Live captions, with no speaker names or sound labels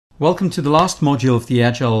Welcome to the last module of the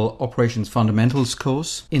Agile Operations Fundamentals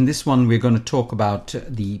course. In this one, we're going to talk about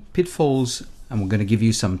the pitfalls, and we're going to give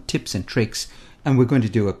you some tips and tricks, and we're going to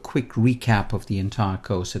do a quick recap of the entire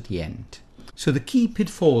course at the end. So the key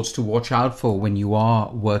pitfalls to watch out for when you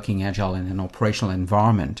are working Agile in an operational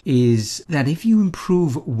environment is that if you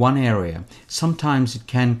improve one area, sometimes it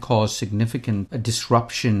can cause significant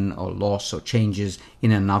disruption or loss or changes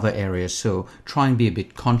in another area. So try and be a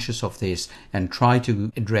bit conscious of this and try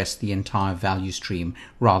to address the entire value stream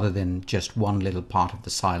rather than just one little part of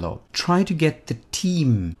the silo. Try to get the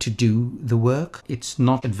team to do the work. It's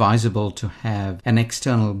not advisable to have an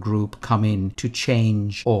external group come in to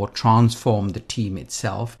change or transform the team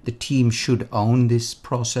itself. The team should own this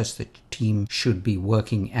process. The team should be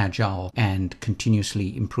working agile and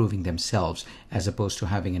continuously improving themselves, as opposed to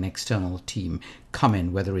having an external team come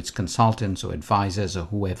in, whether it's consultants or advisors or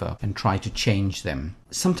whoever, and try to change them.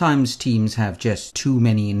 Sometimes teams have just too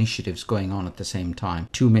many initiatives going on at the same time,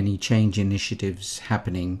 too many change initiatives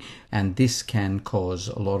happening, and this can cause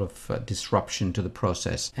a lot of disruption to the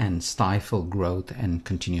process and stifle growth and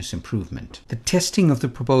continuous improvement. The testing of the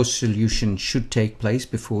proposed solution should take place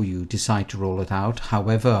before you decide to roll it out.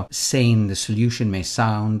 However sane the solution may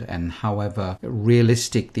sound and however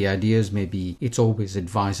realistic the ideas may be, it's always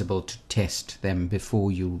advisable to test them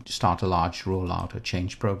before you start a large rollout or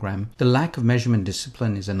change program. The lack of measurement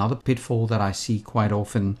discipline is another pitfall that I see quite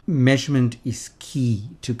often. Measurement is key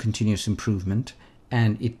to continuous improvement,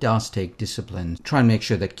 and it does take discipline. Try and make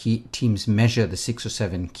sure that key teams measure the 6 or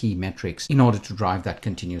 7 key metrics in order to drive that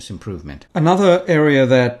continuous improvement. Another area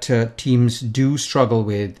that teams do struggle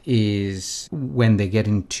with is when they get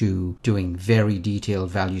into doing very detailed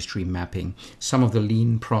value stream mapping. Some of the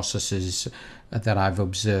lean processes that I've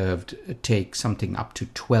observed take something up to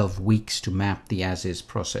 12 weeks to map the as-is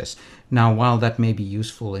process. Now, while that may be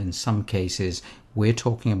useful in some cases, we're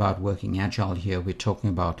talking about working agile here. We're talking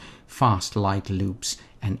about fast, light loops.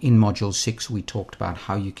 And in Module 6, we talked about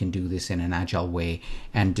how you can do this in an agile way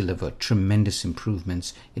and deliver tremendous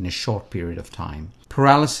improvements in a short period of time.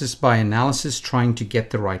 Paralysis by analysis, trying to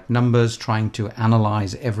get the right numbers, trying to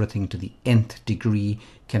analyze everything to the nth degree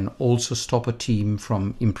can also stop a team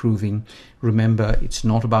from improving. Remember, it's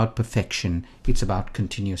not about perfection, it's about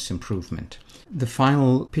continuous improvement. The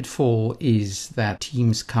final pitfall is that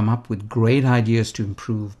teams come up with great ideas to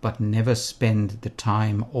improve but never spend the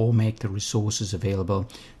time or make the resources available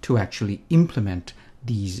to actually implement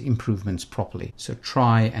these improvements properly. So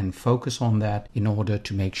try and focus on that in order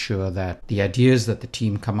to make sure that the ideas that the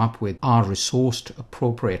team come up with are resourced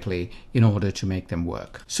appropriately in order to make them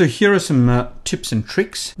work. So here are some tips and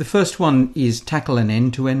tricks. The first one is tackle an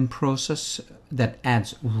end-to-end process that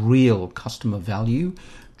adds real customer value.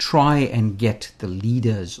 Try and get the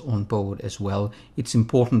leaders on board as well. It's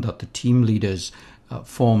important that the team leaders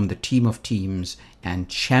form the team of teams and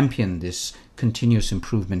champion this continuous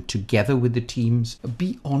improvement together with the teams.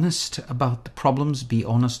 Be honest about the problems, be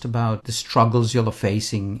honest about the struggles you're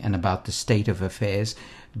facing and about the state of affairs.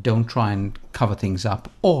 Don't try and cover things up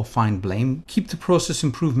or find blame. Keep the process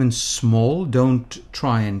improvements small. Don't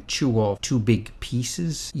try and chew off too big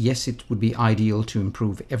pieces. Yes, it would be ideal to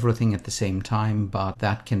improve everything at the same time, but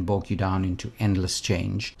that can bog you down into endless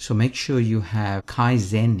change. So make sure you have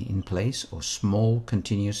Kaizen in place, or small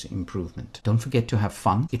continuous improvement. Don't forget to have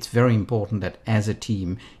fun. It's very important that as a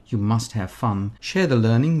team, you must have fun. Share the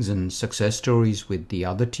learnings and success stories with the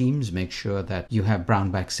other teams. Make sure that you have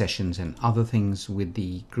brown bag sessions and other things with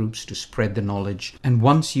the groups to spread the knowledge. And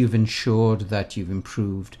once you've ensured that you've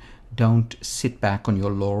improved, don't sit back on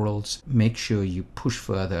your laurels. Make sure you push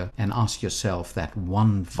further and ask yourself that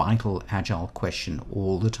one vital agile question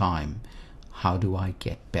all the time: how do I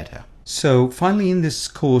get better? So finally, in this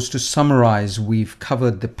course, to summarize, we've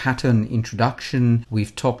covered the pattern introduction.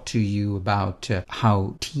 We've talked to you about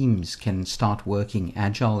how teams can start working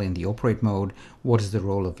agile in the operate mode, what is the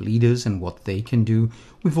role of leaders and what they can do.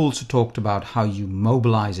 We've also talked about how you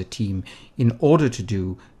mobilize a team in order to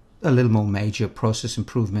do a little more major process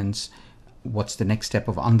improvements. What's the next step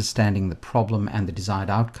of understanding the problem and the desired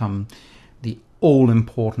outcome? The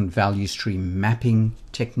all-important value stream mapping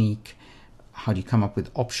technique. How do you come up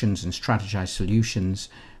with options and strategize solutions?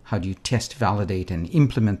 How do you test, validate, and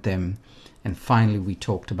implement them? And finally, we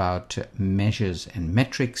talked about measures and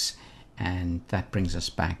metrics, and that brings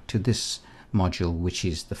us back to this module, which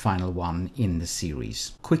is the final one in the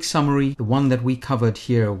series. Quick summary: the one that we covered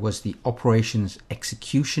here was the operations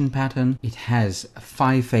execution pattern. It has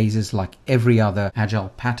 5 phases like every other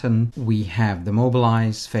Agile pattern. We have the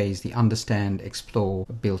mobilize phase, the understand, explore,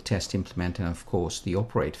 build, test, implement, and of course the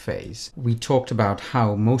operate phase. We talked about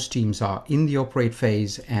how most teams are in the operate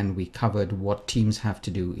phase, and we covered what teams have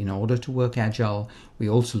to do in order to work Agile. We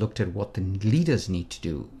also looked at what the leaders need to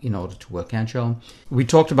do in order to work Agile. We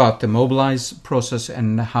talked about the mobilize process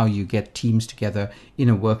and how you get teams together in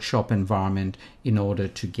a workshop environment in order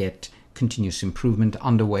to get continuous improvement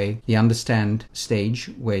underway. The understand stage,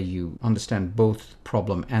 where you understand both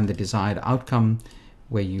problem and the desired outcome,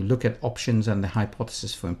 where you look at options and the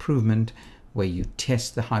hypothesis for improvement, where you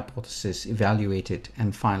test the hypothesis, evaluate it,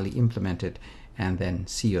 and finally implement it, and then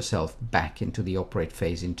see yourself back into the operate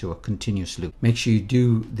phase, into a continuous loop. Make sure you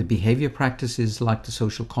do the behavior practices like the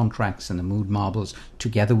social contracts and the mood marbles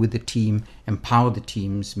together with the team. Empower the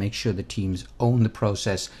teams, make sure the teams own the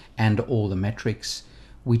process and all the metrics.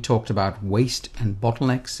 We talked about waste and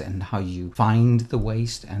bottlenecks and how you find the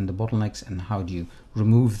waste and the bottlenecks and how do you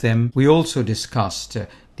remove them. We also discussed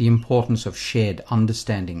the importance of shared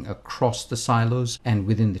understanding across the silos and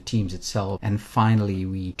within the teams itself. And finally,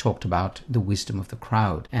 we talked about the wisdom of the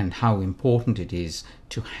crowd and how important it is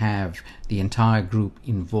to have the entire group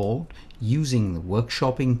involved using the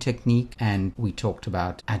workshopping technique. And we talked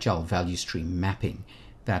about Agile value stream mapping,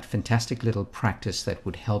 that fantastic little practice that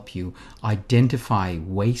would help you identify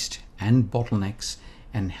waste and bottlenecks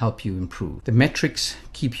and help you improve. The metrics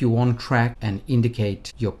keep you on track and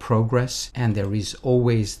indicate your progress, and there is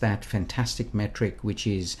always that fantastic metric which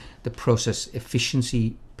is the process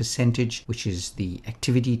efficiency percentage, which is the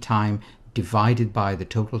activity time divided by the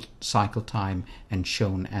total cycle time and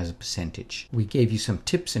shown as a percentage. We gave you some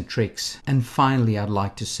tips and tricks, and finally I'd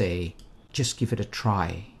like to say, just give it a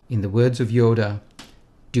try. In the words of Yoda,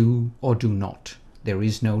 do or do not. There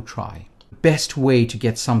is no try. The best way to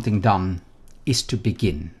get something done is to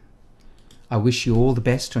begin. I wish you all the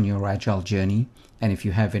best on your Agile journey, and if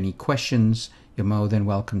you have any questions, you're more than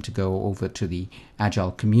welcome to go over to the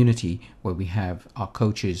Agile community, where we have our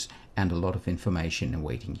coaches and a lot of information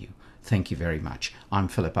awaiting you. Thank you very much. I'm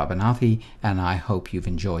Philip Abernathy, and I hope you've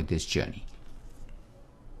enjoyed this journey.